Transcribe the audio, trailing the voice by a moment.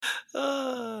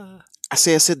I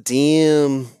said,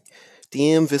 damn,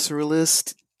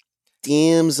 visceralist,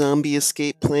 damn, zombie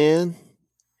escape plan.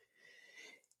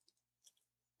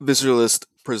 Visceralist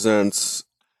presents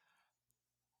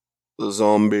the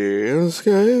zombie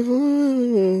escape.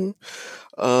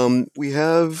 We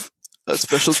have a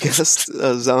special guest,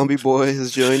 Zombie Boy,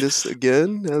 has joined us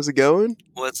again. How's it going?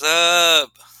 What's up?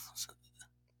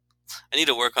 I need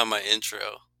to work on my intro.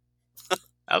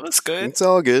 That was good. It's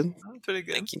all good. That was pretty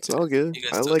good. Thank you. It's all good. You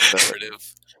guys I so like that.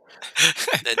 supportive.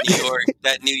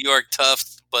 that New York tough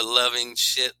but loving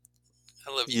shit.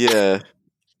 I love you. Yeah.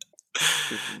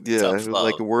 Yeah, Tough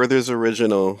like love. Werther's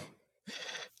original.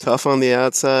 Tough on the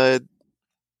outside.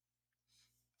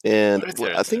 And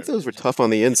Werther's I think those were tough on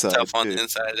the inside. Tough on too. the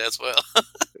inside as well.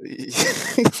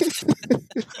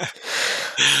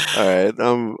 All right,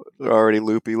 I'm already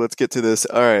loopy. Let's get to this.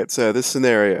 All right, so this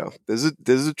scenario. This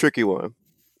is a tricky one.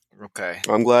 Okay.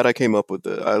 I'm glad I came up with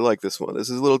it. I like this one. This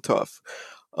is a little tough.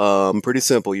 Pretty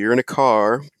simple. You're in a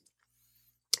car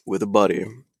with a buddy.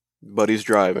 Buddy's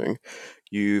driving.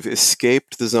 You've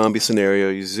escaped the zombie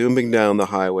scenario. You're zooming down the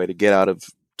highway to get out of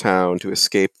town to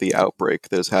escape the outbreak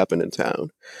that has happened in town.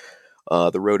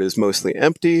 The road is mostly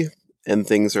empty and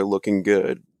things are looking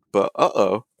good. But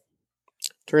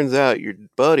turns out your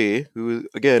buddy, who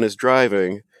again is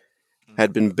driving,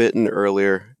 had been bitten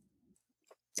earlier.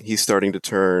 He's starting to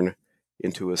turn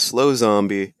into a slow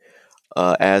zombie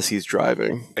as he's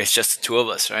driving. It's just the two of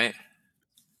us, right?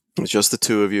 It's just the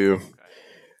two of you.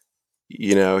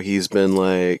 You know, he's been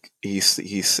like, he's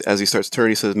as he starts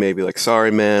turning, he says maybe like, "Sorry,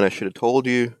 man, I should have told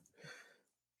you."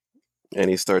 And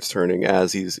he starts turning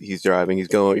as he's driving.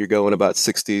 You're going about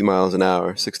 60 miles an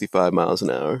hour, 65 miles an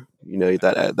hour. You know,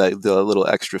 that the little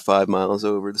extra 5 miles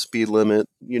over the speed limit.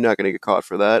 You're not going to get caught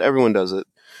for that. Everyone does it.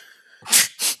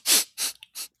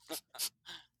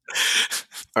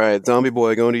 All right, Zombie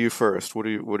Boy, going to you first. What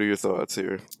are your thoughts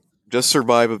here? Just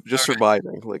surviving.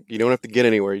 Like, you don't have to get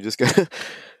anywhere. You just gotta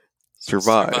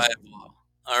survive. Survival.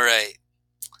 All right.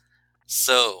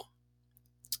 So,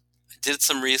 I did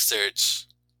some research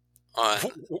on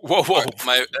Whoa.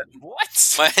 my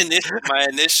What? my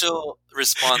initial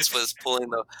response was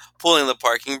pulling the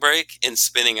parking brake and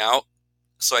spinning out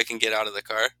so I can get out of the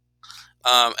car.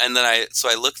 And then I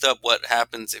looked up what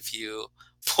happens if you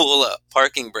pull a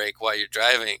parking brake while you're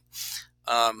driving.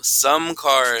 Some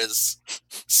cars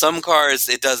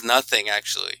it does nothing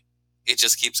actually. It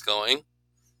just keeps going.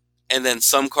 And then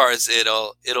some cars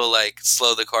it'll like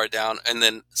slow the car down, and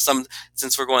then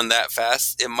since we're going that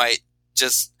fast, it might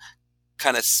just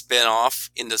kind of spin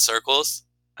off into circles.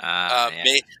 Yeah.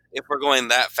 If we're going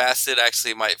that fast, it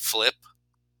actually might flip.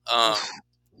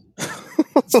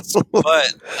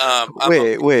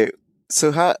 Wait.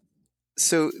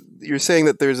 So you're saying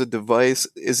that there's a device?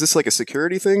 Is this like a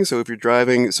security thing? So if you're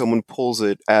driving, someone pulls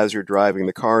it as you're driving,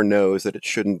 the car knows that it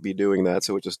shouldn't be doing that,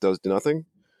 so it just does nothing?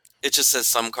 It just says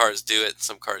some cars do it,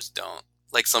 some cars don't.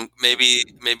 Like maybe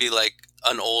like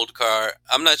an old car.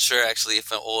 I'm not sure actually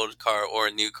if an old car or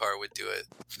a new car would do it.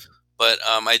 But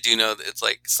I do know that it's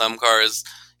like some cars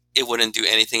it wouldn't do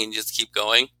anything and just keep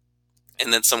going.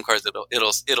 And then some cars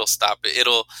it'll stop it.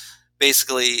 It'll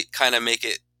basically kind of make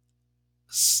it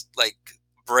like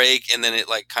brake, and then it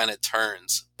like kind of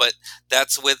turns. But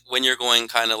that's when you're going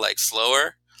kind of like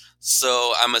slower.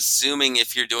 So I'm assuming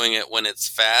if you're doing it when it's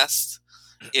fast,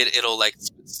 it'll like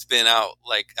spin out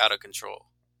like out of control.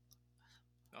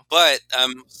 But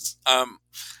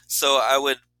so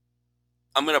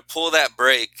I'm gonna pull that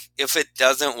brake. If it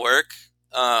doesn't work,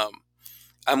 I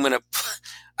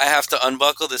have to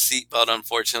unbuckle the seatbelt,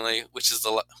 unfortunately, which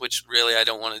really I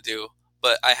don't want to do.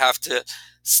 But I have to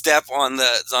step on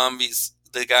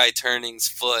the guy turning's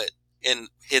foot and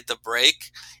hit the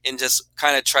brake and just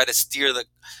kind of try to steer the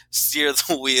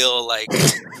wheel like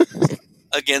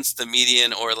against the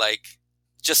median or like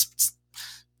just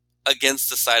against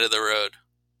the side of the road.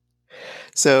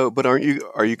 So, but are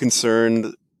you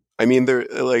concerned? I mean, they're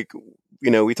like,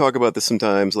 you know, we talk about this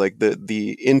sometimes, like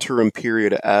the interim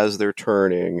period as they're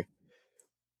turning,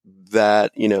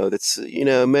 that, you know, that's, you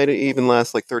know, may even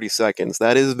last like 30 seconds.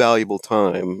 That is valuable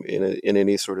time in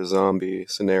any sort of zombie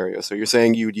scenario. So you're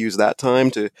saying you would use that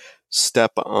time to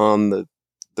step on the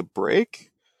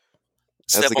brake?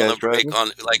 Step on the brake,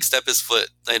 like step his foot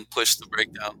and push the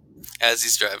brake down as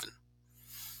he's driving.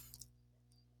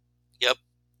 Yep.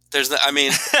 I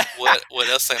mean, what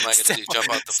else am I going to do? Jump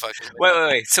out the fucking window?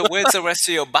 Wait. So where's the rest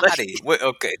of your body?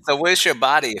 Okay. So where's your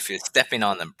body if you're stepping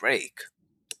on the brake?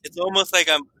 It's almost like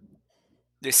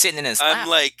You're sitting in his lap. I'm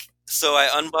like, so I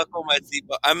unbuckle my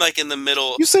seatbelt. I'm like in the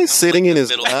middle. You say sitting in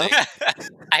his lap?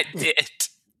 I did.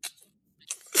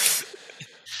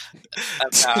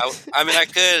 I mean, I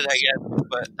could, I guess,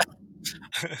 but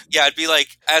yeah, I'd be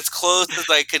like as close as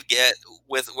I could get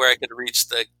with where I could reach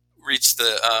the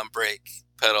brake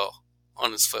pedal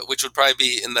on his foot, which would probably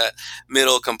be in that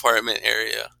middle compartment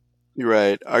area. You're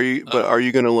right. Are you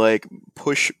gonna like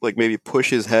maybe push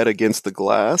his head against the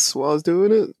glass while he's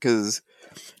doing it? Because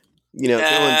going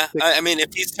Nah, I mean,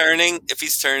 if he's turning,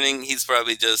 he's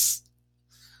probably just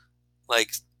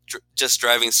like just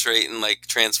driving straight and like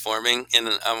transforming, and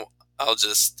then I'll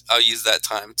use that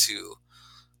time to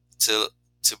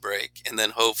brake, and then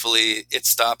hopefully it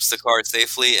stops the car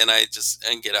safely, and I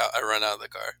run out of the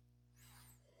car.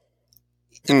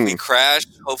 If we crash,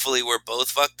 hopefully we're both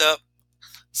fucked up.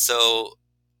 So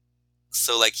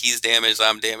like he's damaged,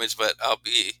 I'm damaged, but I'll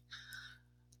be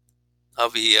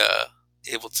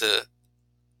able to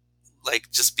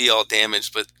like just be all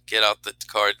damaged, but get out the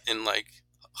car and like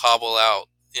hobble out.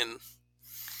 In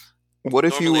what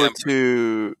if you were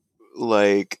to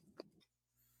like,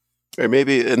 or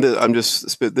maybe, and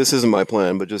this isn't my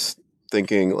plan, but just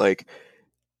thinking like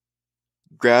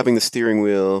grabbing the steering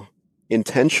wheel,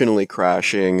 intentionally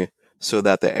crashing so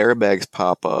that the airbags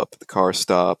pop up, the car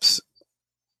stops,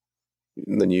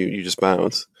 and then you just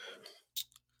bounce.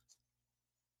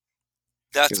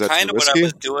 That's kind of what I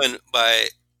was doing by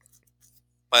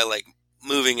like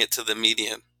moving it to the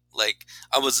median. Like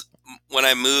when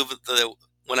I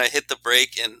hit the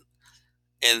brake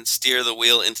and steer the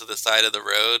wheel into the side of the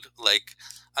road, like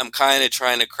I'm kind of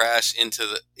trying to crash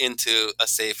into a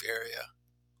safe area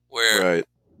where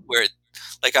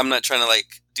like I'm not trying to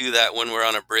like do that when we're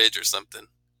on a bridge or something.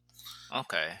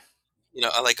 Okay.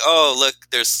 I like, oh look,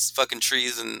 there's fucking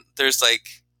trees and there's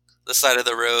like the side of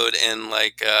the road and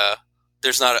like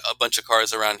there's not a bunch of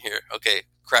cars around here. Okay,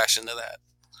 crash into that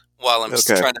while I'm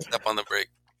trying to step on the brake.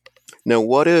 Now,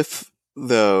 what if,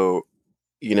 though,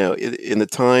 in the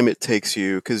time it takes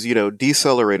you, because,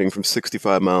 decelerating from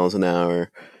 65 miles an hour,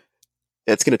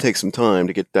 it's going to take some time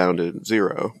to get down to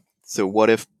zero. So what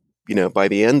if, by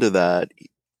the end of that,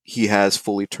 he has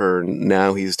fully turned,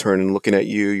 now he's turning, looking at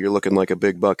you, you're looking like a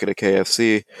big bucket of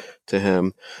KFC to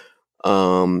him.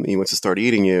 He wants to start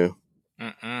eating you.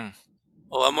 Mm-mm.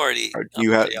 Well, I'm already I'm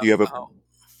already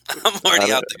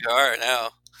out the car now.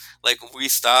 Like we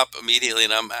stop immediately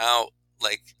and I'm out.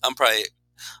 Like I'm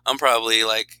probably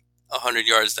like 100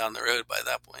 yards down the road by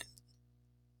that point.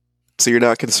 So you're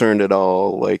not concerned at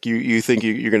all. Like you think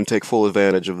you're going to take full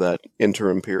advantage of that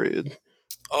interim period.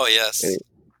 Oh yes.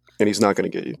 And he's not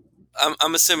going to get you.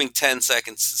 I'm assuming 10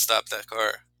 seconds to stop that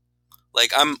car.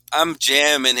 Like I'm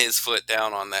jamming his foot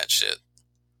down on that shit.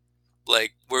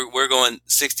 Like we're going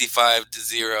 65 to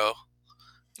 0.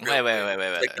 Wait. Like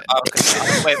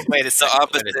Wait a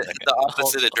second. The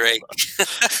opposite of Drake.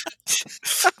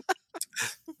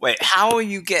 Wait, how are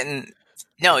you getting?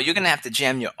 No, you're gonna have to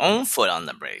jam your own foot on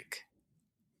the brake.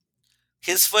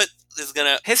 His foot is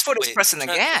pressing the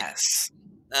gas.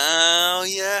 Oh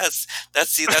yes,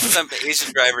 that's some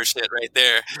Asian driver shit right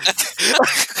there.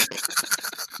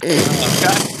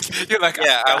 You're like,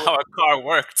 yeah, how a car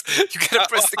worked. You gotta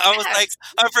press the gas. I was like,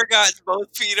 I forgot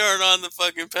both feet aren't on the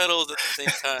fucking pedals at the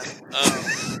same time.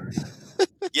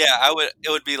 Yeah, it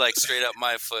would be like straight up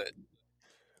my foot.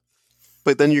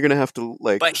 But then you're gonna have to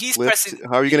like. But he's lift.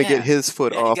 How are you gonna get his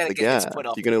foot off the gas?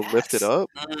 You're gonna lift it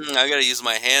up. I gotta use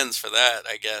my hands for that,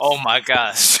 I guess. Oh my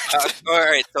gosh! All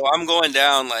right, so I'm going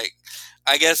down. Like,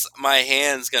 I guess my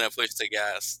hand's gonna push the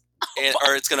gas,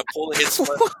 or it's gonna pull his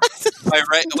foot.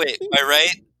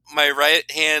 My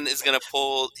right hand is gonna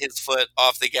pull his foot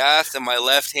off the gas, and my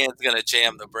left hand's gonna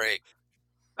jam the brake.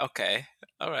 Okay,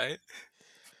 all right.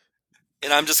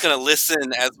 And I'm just gonna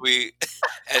listen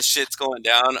as shit's going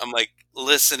down. I'm like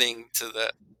listening to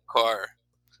the car,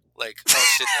 like, oh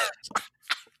shit.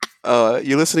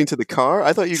 You're listening to the car?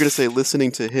 I thought you were gonna say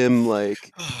listening to him,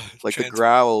 like the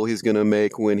growl he's gonna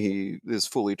make when he is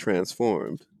fully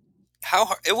transformed. How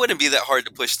hard? It wouldn't be that hard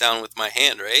to push down with my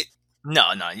hand, right?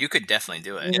 No, you could definitely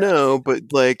do it. No,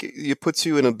 but like it puts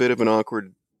you in a bit of an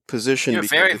awkward position you're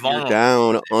because very if you're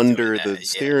down under the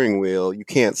steering wheel, you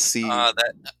can't see.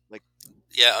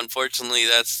 Yeah, unfortunately,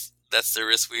 that's the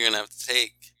risk we're gonna have to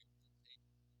take.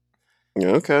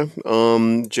 Okay.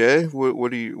 Jay,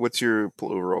 what's your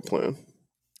overall plan?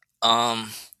 I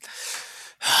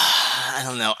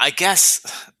don't know. I guess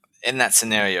in that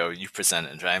scenario you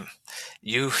presented, right?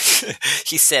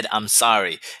 He said, "I'm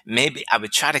sorry." Maybe I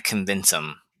would try to convince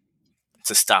him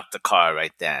to stop the car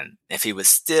right then. If he was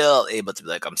still able to be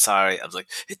like, "I'm sorry," I was like,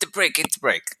 hit the brake.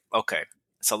 Okay.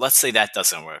 So let's say that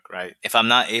doesn't work, right? If I'm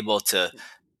not able to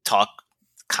talk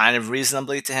kind of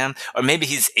reasonably to him, or maybe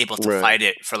he's able to fight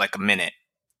it for like a minute,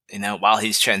 while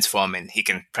he's transforming, he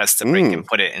can press the brake and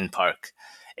put it in park.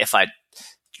 If I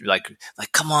like,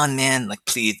 come on, man, like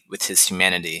plead with his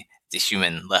humanity, the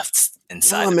human left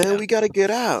inside. Oh of man, him. we gotta get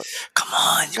out. Come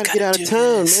on, you gotta get out do of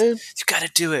town, this. man. You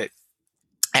gotta do it.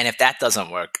 And if that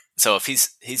doesn't work, so if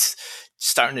he's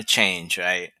starting to change,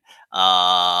 right?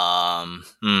 I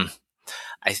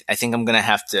think I'm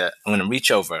gonna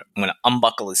reach over. I'm gonna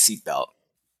unbuckle his seatbelt,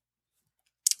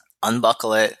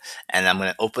 unbuckle it, and I'm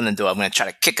gonna open the door. I'm gonna try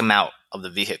to kick him out of the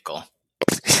vehicle.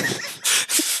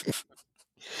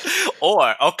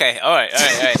 Or okay, all right.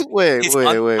 Wait. Here's what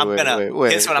I'm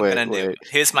gonna do.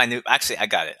 Here's my new. Actually, I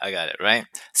got it. Right.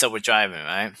 So we're driving,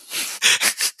 right?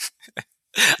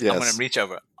 Yes. I'm gonna reach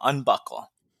over,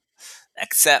 unbuckle.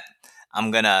 Except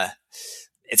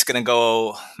it's gonna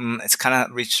go. It's kind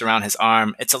of reached around his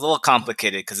arm. It's a little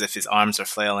complicated because if his arms are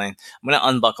flailing, I'm gonna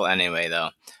unbuckle anyway though,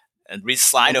 and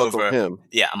slide over. Him.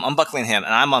 Yeah, I'm unbuckling him,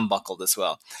 and I'm unbuckled as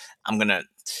well. I'm gonna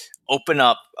open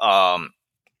up. I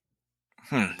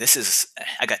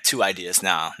got two ideas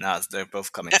now. Now they're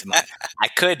both coming to mind. I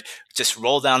could just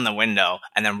roll down the window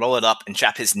and then roll it up and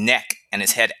trap his neck and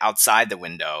his head outside the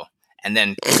window, and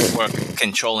then work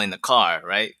controlling the car,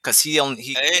 right? Because he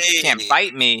can't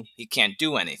bite me. He can't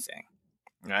do anything,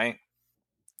 right?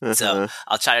 Uh-huh. So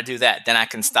I'll try to do that. Then I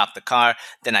can stop the car.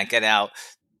 Then I get out,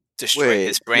 destroy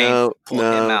his brain, pull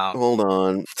him out. Hold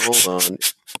on.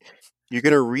 You're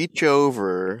gonna reach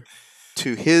over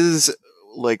to his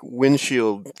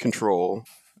windshield control.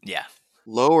 Yeah.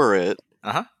 Lower it.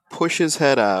 Push his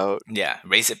head out. Yeah.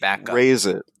 Raise it back up. Raise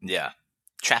it. Yeah.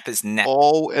 Trap his neck.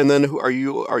 And then are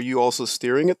you also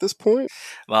steering at this point?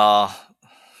 Well,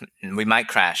 we might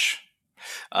crash.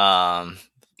 But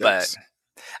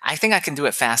I think I can do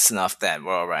it fast enough that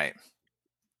we're all right.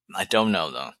 I don't know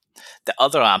though. The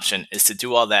other option is to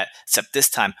do all that, except this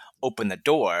time open the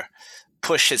door,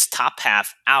 push his top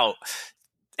half out,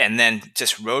 and then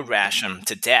just road rash him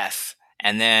to death,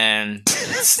 and then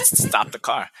stop the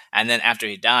car. And then after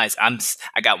he dies, I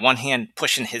got one hand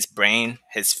pushing his brain,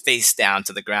 his face down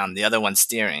to the ground, the other one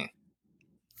steering.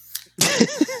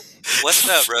 What's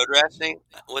road rashing?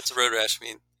 What's road rash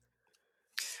mean?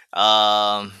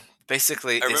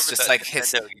 Basically, it's just like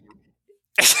his.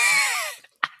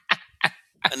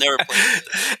 I never played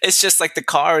it. It's just like the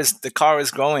car is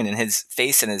growing, and his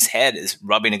face and his head is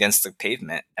rubbing against the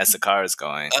pavement as the car is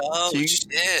going. Oh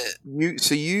shit!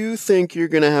 So you think you're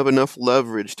gonna have enough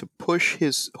leverage to push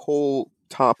his whole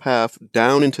top half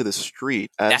down into the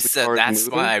street as the car is moving? That's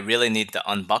why I really need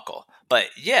to unbuckle. But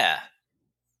yeah.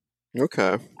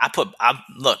 Okay. I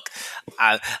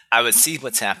would see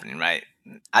what's happening, right?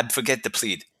 I'd forget to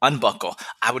plead, unbuckle.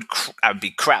 I would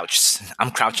be crouched. I'm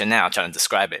crouching now, trying to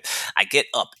describe it. I get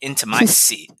up into my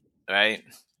seat, right?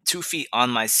 2 feet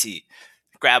on my seat.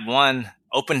 Grab one,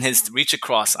 reach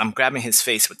across. I'm grabbing his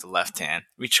face with the left hand.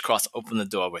 Reach across, open the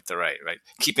door with the right?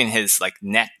 Keeping his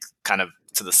neck kind of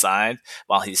to the side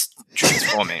while he's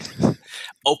transforming.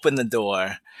 Open the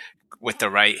door with the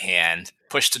right hand.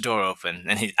 Push the door open,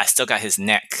 and I still got his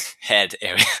neck, head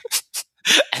area.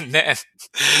 And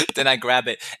then I grab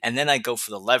it, and then I go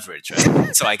for the leverage,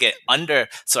 right? So I get under,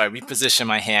 so I reposition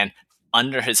my hand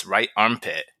under his right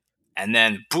armpit, and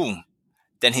then boom,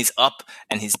 then he's up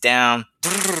and he's down,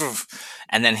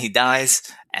 and then he dies,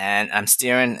 and I'm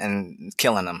steering and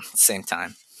killing him at the same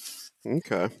time.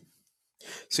 Okay.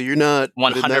 So you're not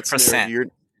 100%.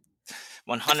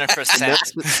 100%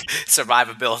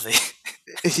 survivability.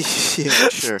 Yeah,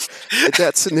 sure. In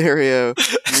that scenario,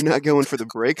 you're not going for the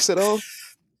brakes at all?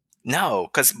 No,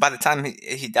 because by the time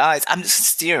he dies, I'm just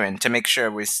steering to make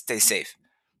sure we stay safe.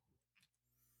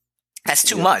 That's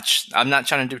too much. I'm not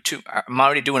trying to do I'm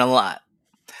already doing a lot.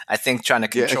 I think trying to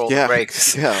control the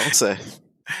brakes. Yeah, I'll say.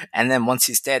 And then once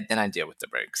he's dead, then I deal with the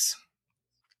brakes.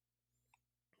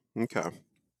 Okay.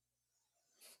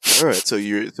 All right, so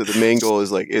the main goal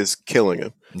is killing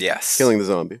him. Yes. Killing the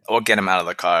zombie. Or get him out of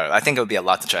the car. I think it would be a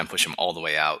lot to try and push him all the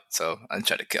way out, so I'd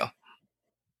try to kill.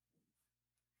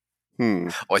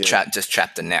 Or trap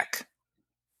the neck.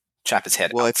 Trap his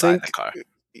head outside the car.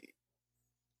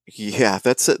 Yeah,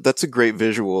 that's a great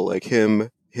visual.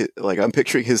 I'm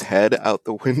picturing his head out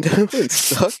the window and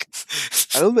stuck.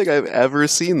 I don't think I've ever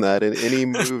seen that in any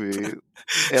movie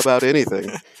about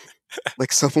anything.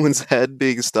 Someone's head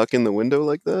being stuck in the window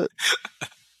like that.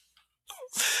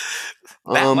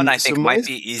 That one I think might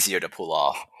be easier to pull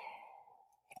off.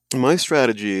 My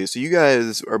strategy. So you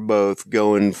guys are both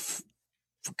going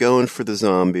for the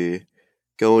zombie,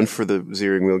 going for the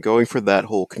steering wheel, going for that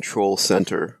whole control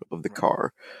center of the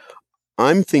car.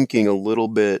 I'm thinking a little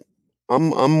bit.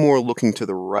 I'm more looking to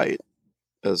the right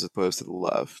as opposed to the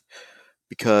left,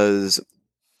 because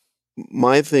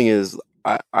my thing is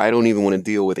I don't even want to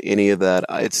deal with any of that.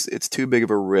 It's too big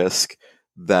of a risk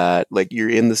that like you're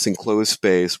in this enclosed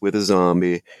space with a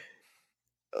zombie,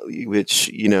 which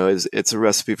is it's a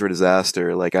recipe for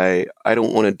disaster. Like I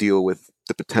don't want to deal with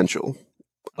the potential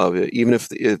of it, even if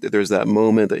there's that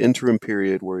moment, the interim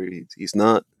period where he's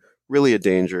not really a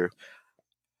danger.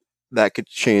 That could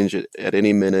change it at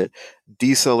any minute.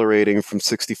 Decelerating from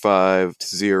 65 to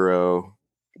 0.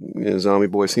 Zombie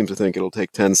Boy seems to think it'll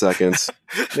take 10 seconds,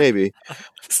 maybe.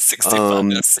 65.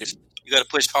 Um, You got to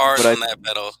push hard But I- on that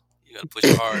pedal. You got to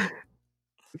push hard.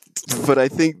 But I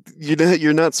think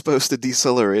you're not supposed to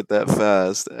decelerate that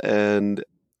fast, and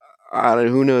I don't.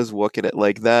 Who knows what could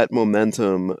like that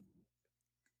momentum.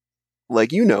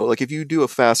 Like like if you do a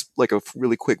fast, like a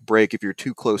really quick break, if you're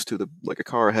too close to like a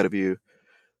car ahead of you,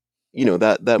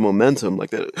 that momentum, like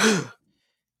that,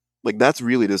 like that's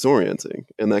really disorienting,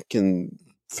 and that can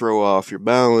throw off your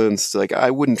balance. Like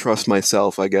I wouldn't trust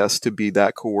myself, I guess, to be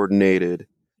that coordinated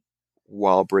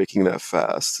while braking that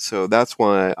fast. So that's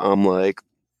why I'm like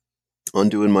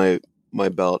undoing my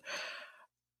belt.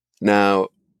 Now,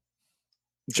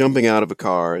 jumping out of a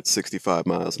car at 65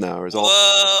 miles an hour is also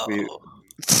Whoa!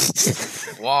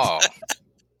 Wow.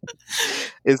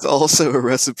 it's also a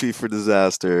recipe for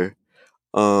disaster.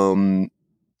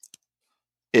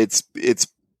 It's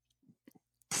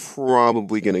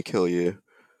probably gonna kill you,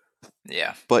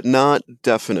 Yeah. but not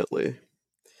definitely.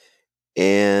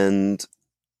 And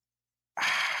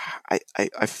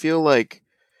I feel like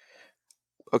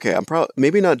okay, I'm probably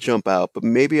maybe not jump out, but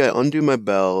maybe I undo my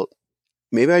belt.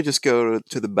 Maybe I just go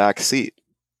to the back seat.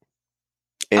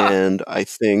 And I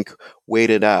think wait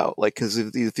it out, like because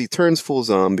if he turns full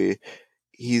zombie,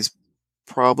 he's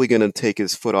probably going to take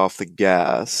his foot off the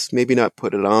gas. Maybe not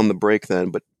put it on the brake then,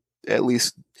 but at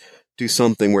least do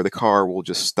something where the car will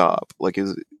just stop. Like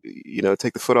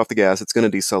take the foot off the gas. It's going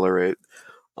to decelerate,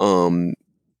 and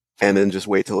then just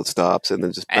wait till it stops, and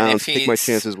then just And if bounce. Take my he's-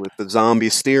 chances with the zombie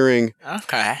steering.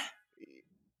 Okay.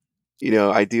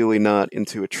 Ideally not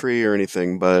into a tree or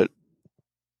anything, but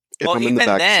if Well, I'm in the even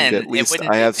back then, seat, it at least wouldn't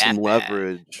I be have that some bad.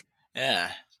 leverage.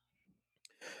 Yeah.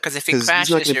 Because if he 'Cause he's not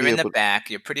crashes, gonna you're be in the able- back.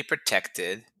 You're pretty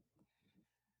protected.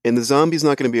 And the zombie's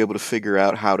not going to be able to figure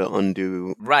out how to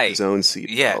undo Right. his own seatbelt.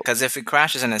 Yeah, because if he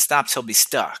crashes and it stops, he'll be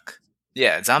stuck.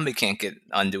 Yeah, zombie can't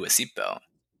undo a seatbelt.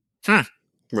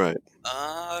 Right.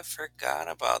 I forgot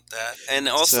about that. And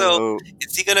also, So,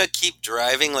 is he gonna keep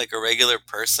driving like a regular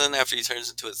person after he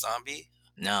turns into a zombie?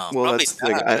 No. well, probably that's the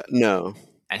thing. not. No.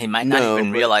 And he might not No,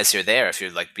 even but- realize you're there if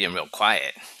you're like being real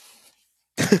quiet.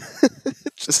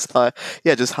 just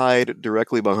hide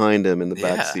directly behind him in the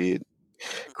back Yeah. seat,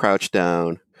 crouch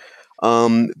down.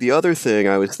 The other thing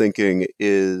I was thinking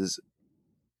is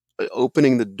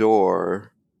opening the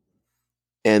door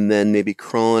and then maybe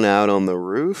crawling out on the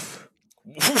roof,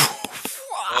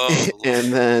 Oh,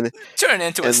 and then Turn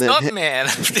into a and then- stuntman.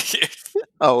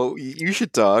 you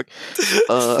should talk.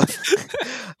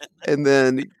 And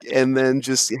then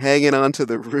just hanging onto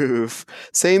the roof.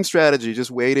 Same strategy,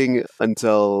 just waiting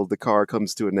until the car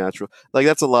comes to a natural. Like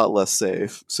that's a lot less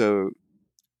safe. So,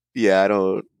 yeah,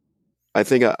 I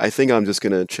think I'm just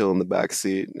gonna chill in the back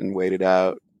seat and wait it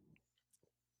out.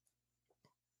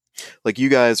 Like you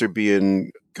guys are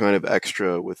being kind of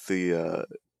extra with the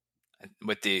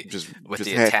with the just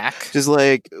attack. just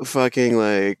like fucking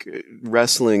like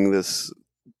wrestling this,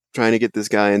 trying to get this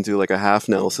guy into like a half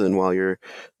Nelson while you're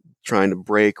trying to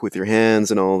brake with your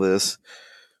hands and all this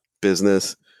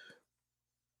business.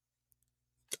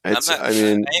 I ain't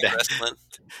That- wrestling.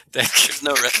 Thank There's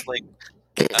no wrestling.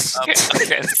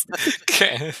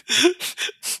 Okay.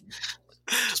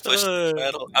 Just pushing the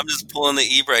pedal. I'm just pulling the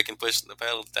e-brake and pushing the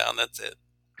pedal down. That's it.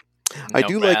 I No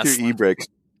do like your wrestling. e-brake.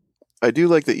 I do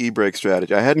like the e-brake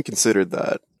strategy. I hadn't considered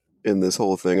that in this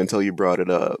whole thing until you brought it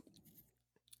up.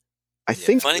 I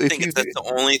think Funny if thing you is, that's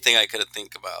the only thing I could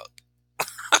think about.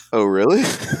 Oh, really?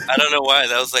 I don't know why.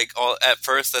 That was like all at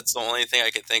first. That's the only thing I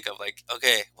could think of. Like,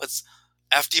 okay, what's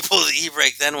after you pull the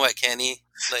e-brake? Then what, Kenny?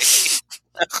 Like,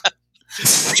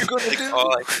 What you gonna like, do?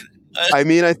 all I- I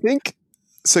mean, I think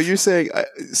so. You're saying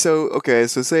so? Okay,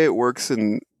 so say it works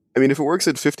in. I mean, if it works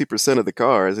in 50% of the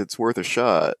cars, it's worth a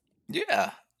shot.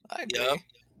 Yeah, I agree. Yep.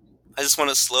 I just want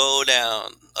to slow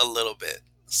down a little bit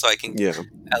so I can Yeah,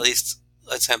 at least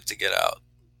attempt to get out.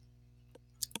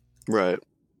 right.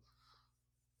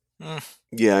 Mm.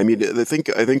 Yeah, I mean, I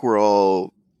think we're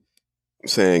all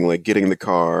saying like getting the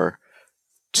car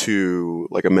to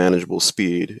like a manageable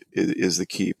speed is the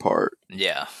key part.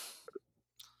 Yeah,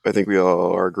 I think we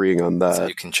all are agreeing on so that.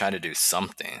 you can try to do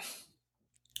something.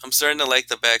 I'm starting to like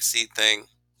the backseat thing.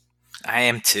 I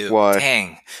am too. Why?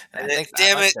 Dang, I think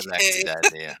Damn I like it, the backseat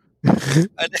idea.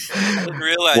 I didn't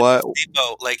realize What? the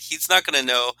seatbelt. Like he's not gonna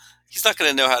know. He's not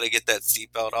gonna know how to get that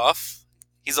seatbelt off.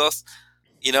 He's also,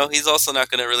 he's also not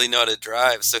gonna really know how to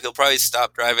drive. So he'll probably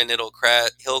stop driving. It'll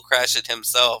crash. He'll crash it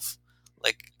himself.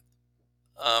 Like,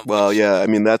 Well, which yeah. I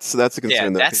mean, that's a Yeah,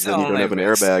 concern though, that's because the then you don't only have an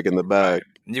risk. airbag in the back. Right.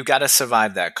 You got to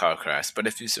survive that car crash. But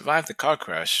if you survive the car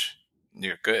crash,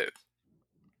 you're good.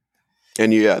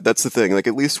 And yeah, that's the thing. Like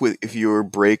at least if you're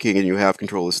braking and you have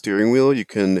control of the steering wheel, you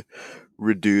can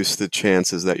reduce the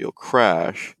chances that you'll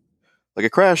crash. Like a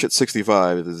crash at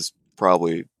 65 is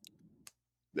probably,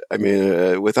 I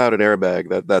mean, without an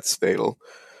airbag, that's fatal.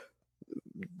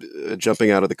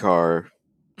 Jumping out of the car.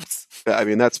 I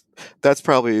mean, that's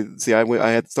probably. See, I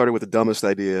had started with the dumbest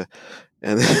idea,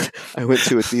 and then I went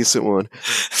to a decent one.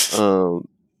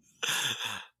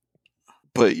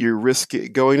 But you're risky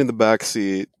going in the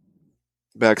backseat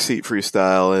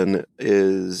freestyle, and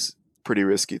is pretty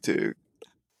risky too.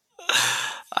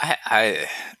 I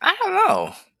don't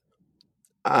know.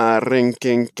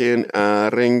 Rinkinkin,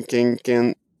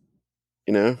 rinkinkin.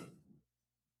 You know,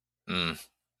 Mm,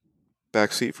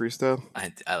 backseat freestyle.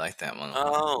 I like that one.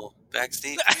 oh,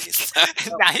 backseat.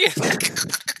 Now you-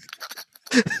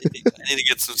 I need to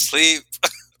get some sleep.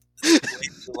 Way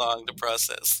too long to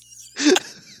process.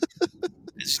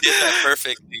 She did that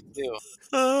perfectly too.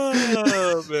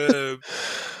 Oh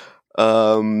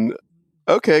man.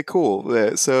 Okay, cool.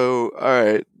 Yeah, so, all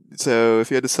right. So, if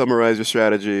you had to summarize your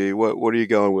strategy, what are you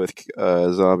going with,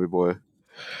 Zombie Boy?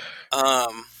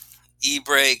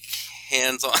 E-brake,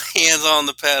 hands on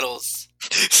the pedals.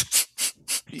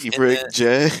 E-brake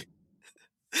J.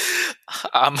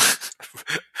 I'm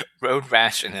road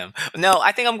rashing him. No,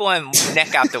 I think I'm going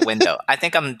neck out the window. I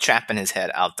think I'm trapping his head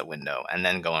out the window and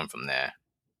then going from there.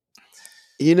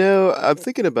 You know, I'm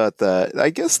thinking about that.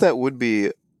 I guess that would be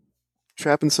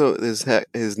trapping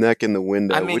his neck in the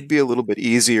window. I mean- would be a little bit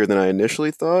easier than I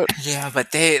initially thought. Yeah,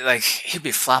 but he'd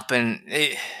be flopping.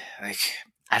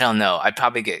 I don't know. I'd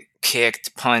probably get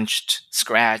kicked, punched,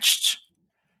 scratched.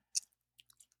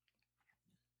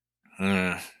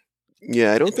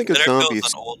 Yeah, I don't think a zombie.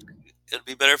 It'd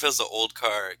be better if it was an old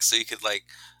car, so you could like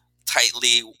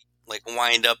tightly like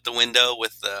wind up the window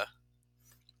with the.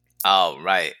 Oh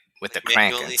right, with the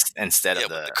crank manually. Instead Yeah, of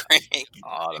with the the crank.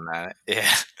 automatic.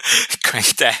 Yeah,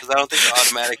 crank that. Because I don't think the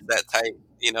automatic's that tight.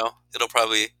 It'll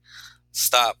probably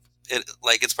stop.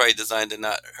 It's probably designed to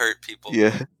not hurt people.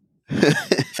 Yeah.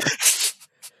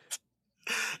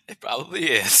 It probably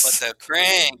is.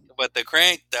 But the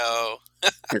crank though.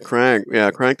 Your crank. Yeah,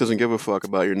 crank doesn't give a fuck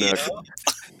about your neck.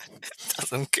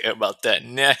 Doesn't care about that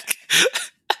neck.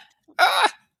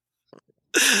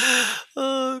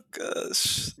 Oh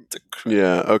gosh.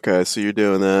 Yeah. Okay. So you're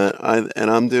doing that. I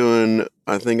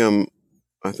think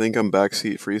I'm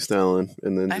backseat freestyling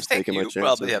and then just taking my you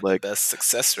probably chances. have Like, the best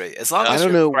success rate as long I as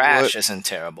don't your know crash what- isn't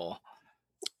terrible.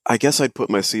 I guess I'd put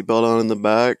my seatbelt on in the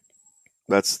back.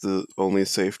 That's the only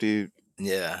safety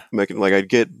Yeah. mechanism. Like I'd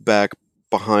get back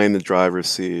behind the driver's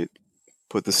seat,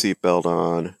 put the seatbelt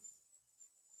on,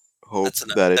 hope That's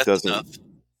enough. that it That's doesn't. enough.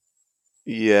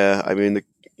 Yeah, I mean,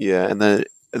 and then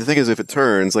the thing is, if it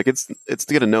turns, like it's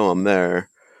gonna know I'm there,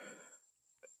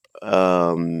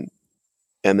 and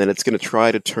then it's gonna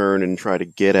try to turn and try to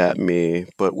get at me,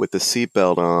 but with the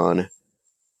seatbelt on,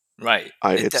 Right.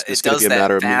 it's just gonna be a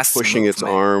matter of me fast pushing its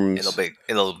movement. arms.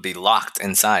 It'll be locked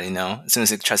inside, As soon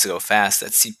as it tries to go fast,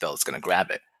 that seatbelt's gonna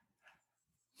grab it.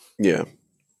 Yeah,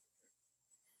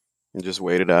 and just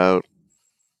wait it out.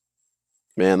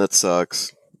 Man, that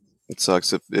sucks. It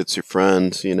sucks if it's your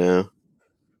friend,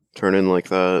 turning like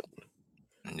that.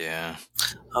 Yeah.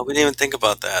 Oh, we didn't even think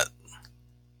about that.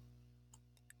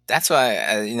 That's why,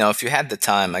 if you had the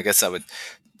time, I guess I would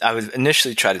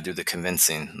initially try to do the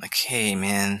convincing. Like, hey,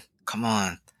 man, come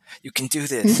on. You can do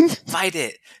this. Fight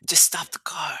it. Just stop the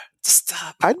car. Just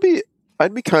stop. I'd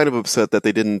be kind of upset that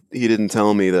he didn't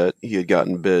tell me that he had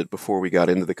gotten bit before we got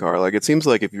into the car. Like, it seems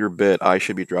like if you're bit, I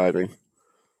should be driving.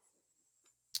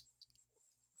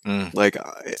 Like,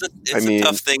 It's I mean- a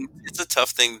tough thing. It's a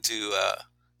tough thing to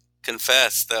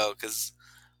confess, though, because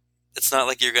it's not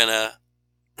like you're gonna.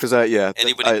 because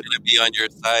Anybody's gonna be on your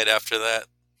side after that.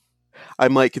 I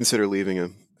might consider leaving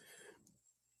him.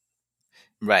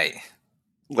 Right.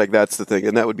 Like, that's the thing,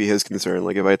 and that would be his concern.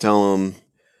 Like, if I tell him,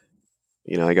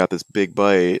 I got this big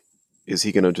bite, is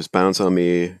he gonna just bounce on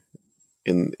me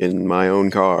in my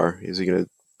own car? Is he gonna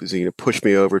push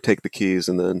me over, take the keys,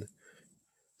 and then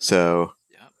so?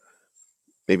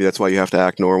 Maybe that's why you have to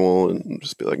act normal and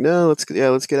just be like, no, let's get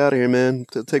out of here, man.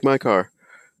 Take my car.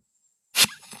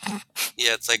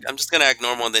 Yeah, it's like I'm just gonna act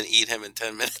normal and then eat him in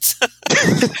 10 minutes.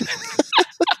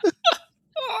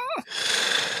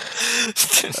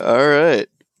 All right.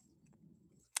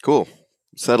 Cool.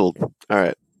 Settled. All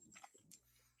right.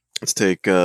 Let's take